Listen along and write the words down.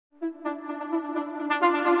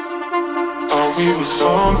thought we were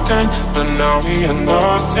something, but now we are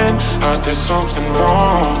nothing. I did something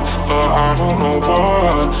wrong, but I don't know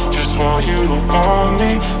what. Just want you to want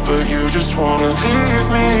me, but you just wanna leave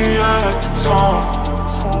me at the top.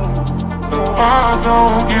 Why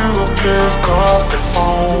don't you pick up the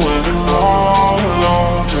phone when I'm all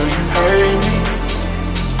alone? Do you hate me?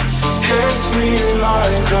 Hits me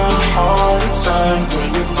like a heart attack when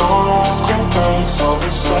you don't come back, so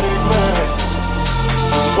save me.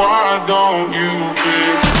 Why don't you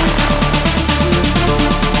pick